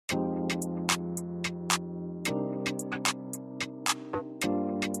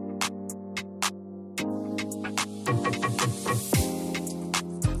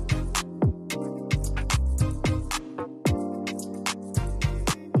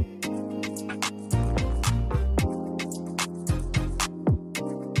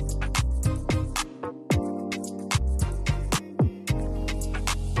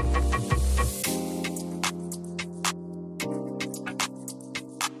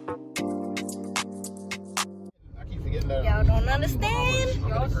I keep forgetting that. Y'all don't understand.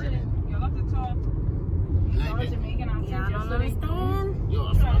 Y'all have to talk. Y'all Jamaican accent. Y'all don't understand. Yo, I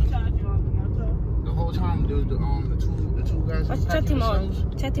forgot. The whole time there was the two guys What's packing the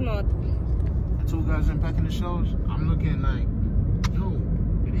shells. Chatty mode. The two guys in packing the shells. I'm looking like, yo,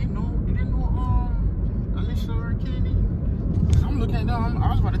 they didn't know Alicia or Candy. Cause I'm looking at them.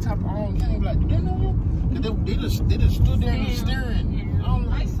 I was about to tap Candy, like, do they know you? They just stood there and staring. Yeah.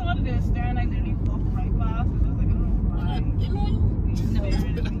 I saw that they were staring like they didn't walk right past. I was like, oh, they know you.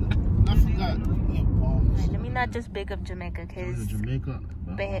 I forgot. Right, let me not just big up Jamaica, cause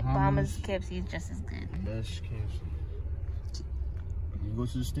Bahamas KFC is just as good. Best KFC. You go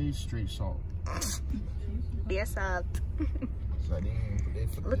to the States, straight salt. Yes, salt. Like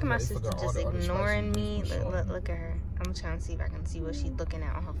Look at my sister just ignoring me. Look at her. I'm trying to see if I can see what she's looking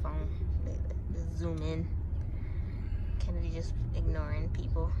at on her phone. Let's zoom in. Kennedy just ignoring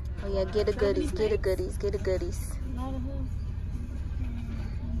people. Oh yeah, get the goodies, get the goodies, get the goodies.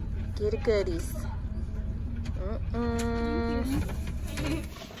 Get the goodies.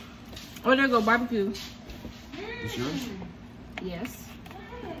 oh, there go barbecue. It's yours? Yes.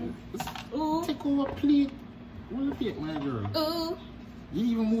 Ooh. Take over a plate. Move a plate, my girl. Ooh. You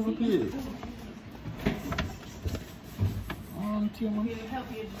didn't even move a plate.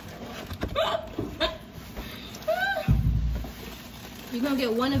 You gonna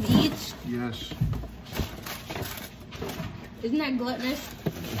get one of each? Yes. Isn't that gluttonous?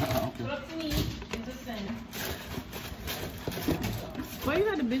 Okay. Up to me. Why you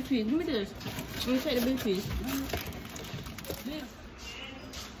got the big piece? Give me this. Let me take the big piece.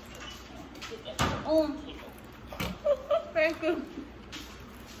 Oh. Thank you.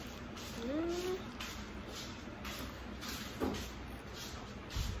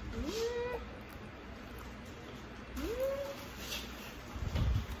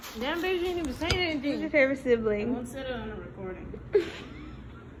 Damn, baby, you didn't even say anything. Who's your favorite I sibling? won't set it on the recording.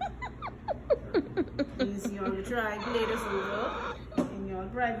 You see, y'all will try to play this over in your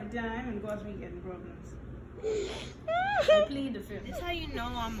private time and cause me getting problems. I plead the fifth. That's how you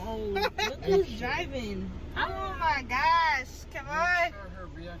know I'm old. Look who's driving. Oh my gosh. Come on. Her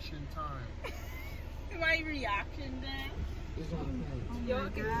reaction time. My reaction then. It's on Y'all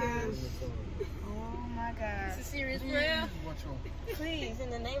confused. Oh my God. It's a serious prayer. Please, in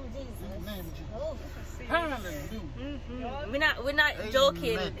the name of Jesus. In the name of Jesus. Oh, this is serious. Hallelujah. We're not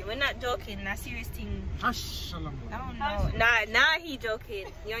joking. We're not joking. Not serious thing. I don't know. Nah, he joking.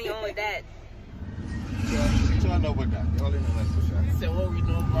 You on your own with that. Y'all know about that. Y'all in the rest of that. He said, what we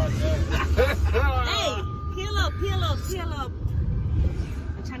know about that? Hey, peel up.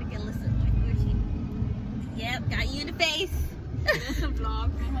 I'm trying to get Alyssa. Where's she? Yep, got you in the face. That's a vlog.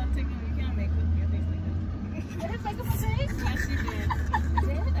 You can't make your face like that. Did it make up my face? Yes, she did.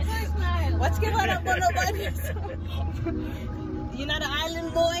 I just smiled. What's going on, nobody? You're not an island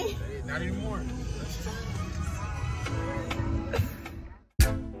boy? Not anymore.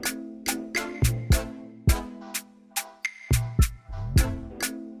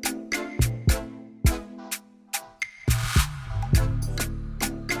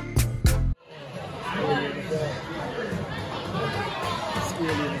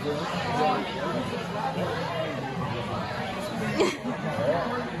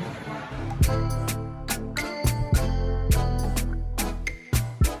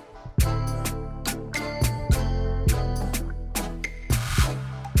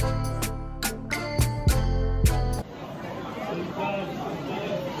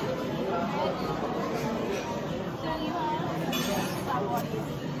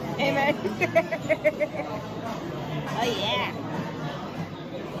 Amen. Oh yeah.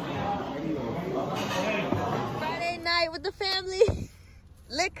 Friday night with the family.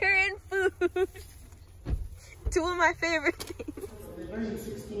 Liquor and food. Two of my favorite things. Delivered in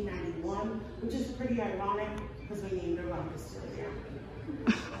 1691, which is pretty ironic because we named her around this area.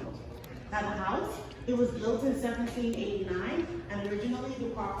 Now the house, it was built in 1789, and originally the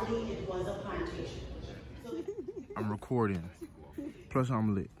property, it was a plantation. So I'm recording. Plus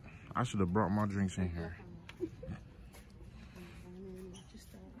I'm lit. I should have brought my drinks in here.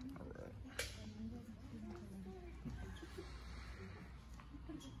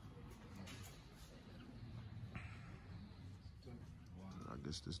 I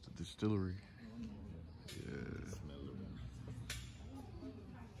guess this is the distillery. Yeah.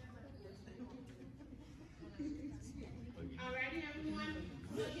 alrighty, everyone.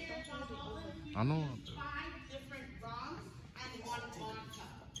 So here, John Bolton, I know. 5 different rums and 1 vodka.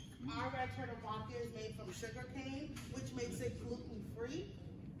 Our red turtle vodka is made from sugar cane, which makes it gluten-free.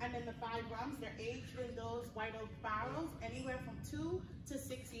 And then the 5 rums, they're aged in those white oak barrels, anywhere from 2 to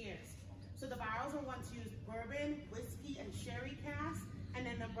 6 years. So the barrels are once used bourbon, whiskey, and sherry casks, and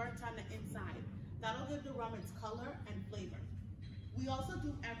then they're burnt on the inside. That'll give the rum its color and flavor. We also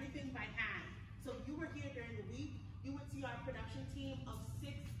do everything by hand. So if you were here during the week, you would see our production team of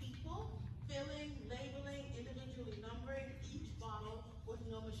 6 people filling, labeling, individually numbering each bottle with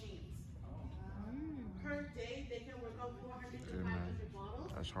no machines. Per day, they can work on 400 to 500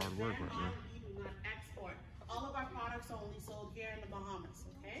 bottles. That's hard work right there. We do not export. All of our products are only sold here in the Bahamas,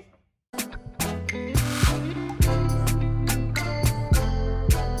 okay?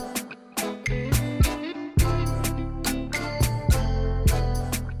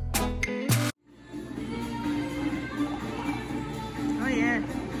 Oh yeah,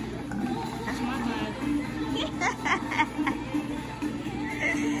 that's my bag.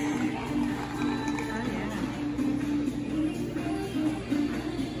 Oh yeah.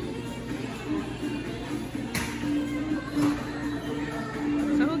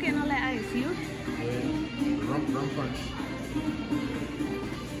 So who getting all that ice? You? Yeah, rum punch.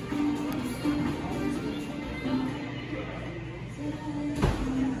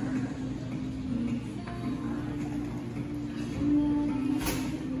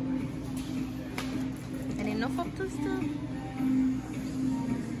 And enough of this stuff.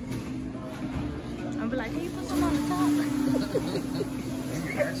 I'll be like, can you put some on the top?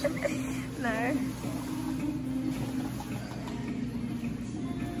 No.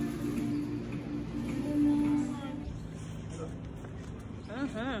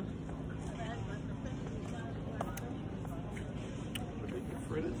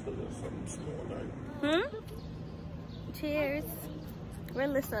 Cheers. Where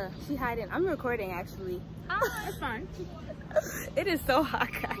Lissa? She hiding. I'm recording actually. That's fine. It is so hot,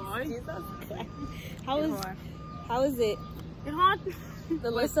 guys. Jesus Christ. How is it? It's hot.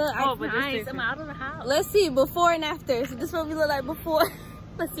 The Lissa, Nice. I'm out of the house. Let's see before and after. So this is what we look like before.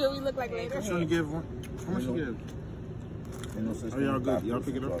 Let's see what we look like later. Trying to give one. How much you give? Oh, y'all good? Y'all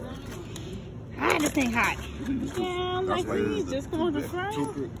pick it up? Ah, this thing hot. Yeah, like these. Just come on the front.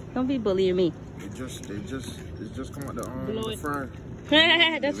 Don't be bullying me. It just come out the fry.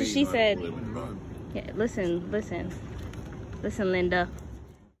 That's what she said. Yeah, listen, Linda.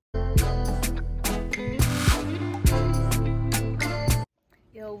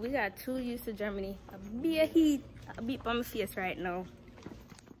 Yo, we got 2 used to Germany. A beat by my face right now.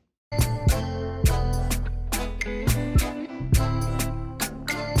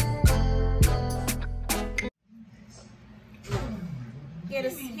 He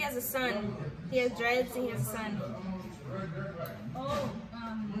has a son. He has dreads and he has a son. Oh,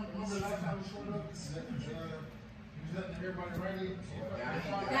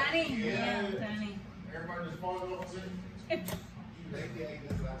 Danny. Yeah, Danny. Everybody just falling off.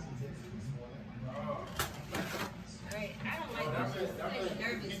 Alright, I don't like this. I'm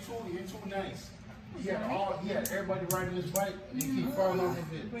nervous. You're too nice. He had everybody riding his bike and he keep falling off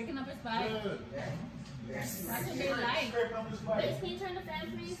of it. Breaking up his bike. Yeah. That's what they like. Scraping up his bike. Can you turn the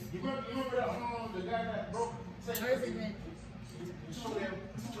fan, please? You remember that the guy that broke? Or is it good?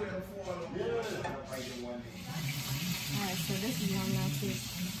 Alright, so this is one now too.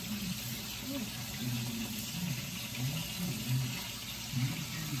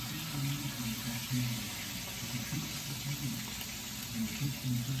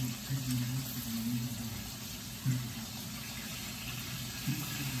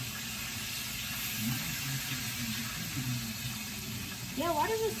 Yeah, why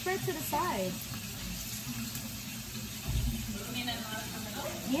does it spread to the side?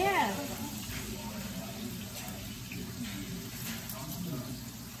 Yeah.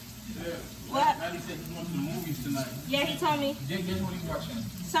 What? Maddie said he's going to the movies tonight. Yeah, he told me. Guess what he's watching?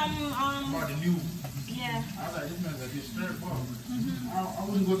 Some, About the news. yeah. I was like, this man's like, this third ball. I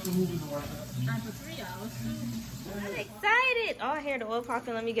wouldn't go to the movies and watch that. And for 3 hours too. I'm excited. Oh, I hear the oil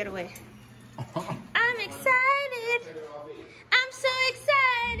popping. Let me get away. I'm excited. I'm so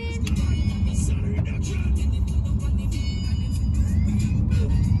excited.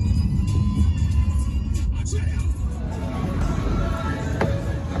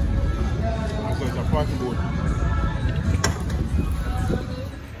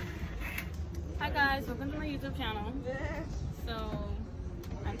 Hi guys, welcome to my YouTube channel. So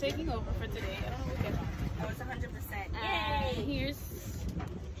I'm taking over for today. I don't know what Kevaughn. Oh, it's 100%. And Yay. here's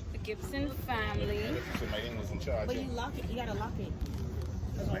the Gibson family. So Megan was in charge. But you lock it. You gotta lock it.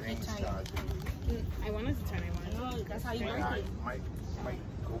 Megan was in charge. I wanted to turn it on. No, that's how you work it. Mike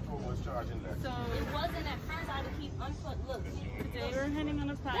GoPro was charging that. So It wasn't at first. I had to keep unput. Look. today we're heading on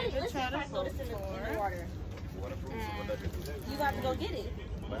a private Listen, if I charter throw this in the tour. water, Waterproof, so whatever. you got to go get it.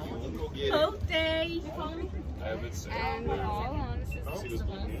 We'll go get it. Hope day. You calling me? And we're all on the system.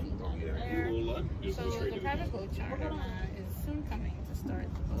 So the private boat charter is soon coming to start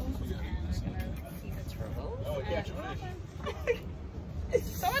the boat, and we're gonna see the turtles.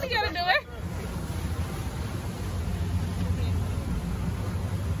 Somebody gotta do it.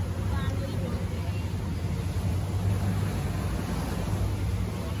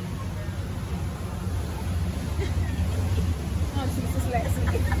 Oh, Jesus,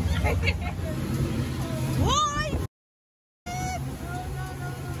 Leslie. Boy!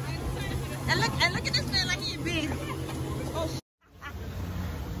 And look at this man like he big. Oh,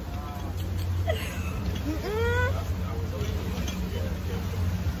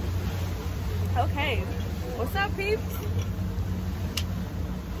 Okay, what's up, peeps?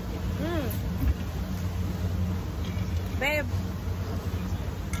 babe.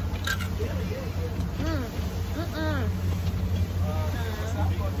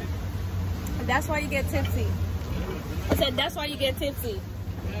 That's why you get tipsy. I said that's why you get tipsy.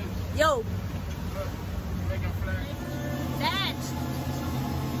 Yo. Dad.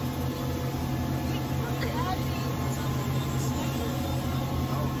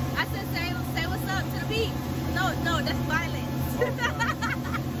 I said say what's up to the beat. No, that's violence.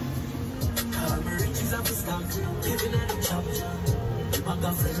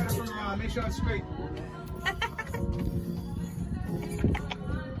 Make sure it's straight.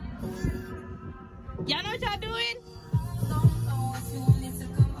 Y'all know what y'all doing?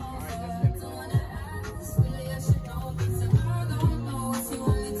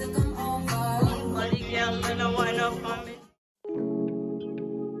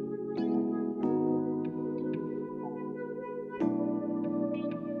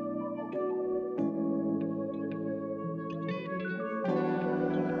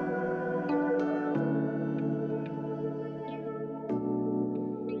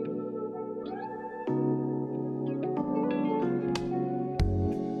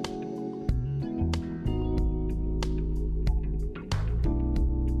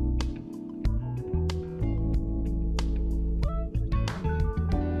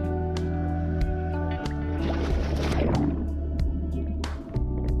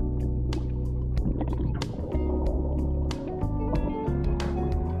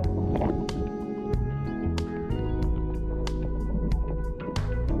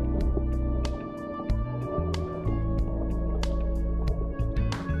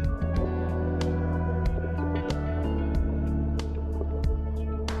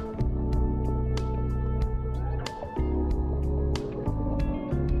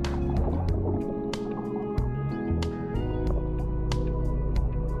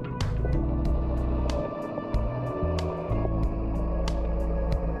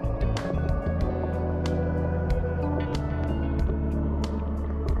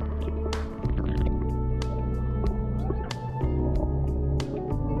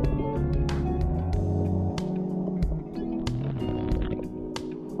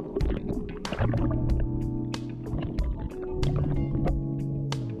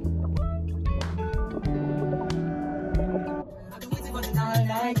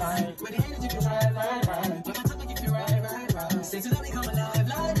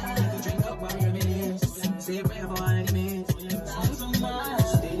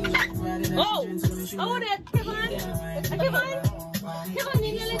 Oh, that Kevaughn,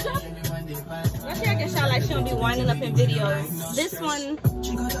 you get a job? Why she acting shy like she don't be winding up in videos? This one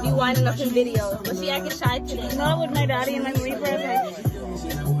be winding up in videos, but she acting shy today. Not with my daddy and my Marie brother.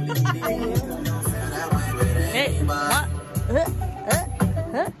 Hey, what?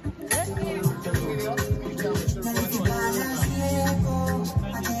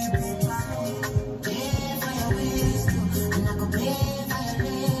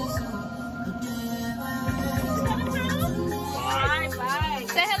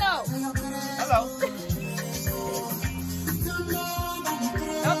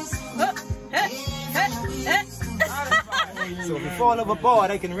 So if you fall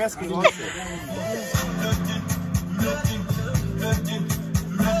overboard, I can rescue you also.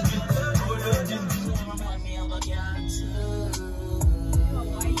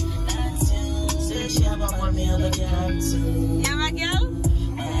 Yeah, my girl?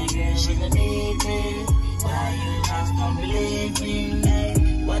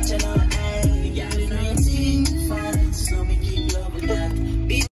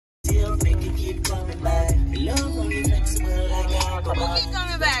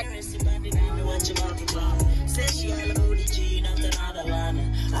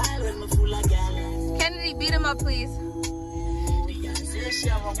 Kennedy, beat him up, please.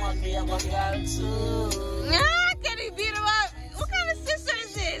 Kennedy, beat him up. What kind of sister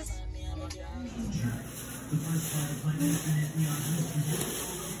is this?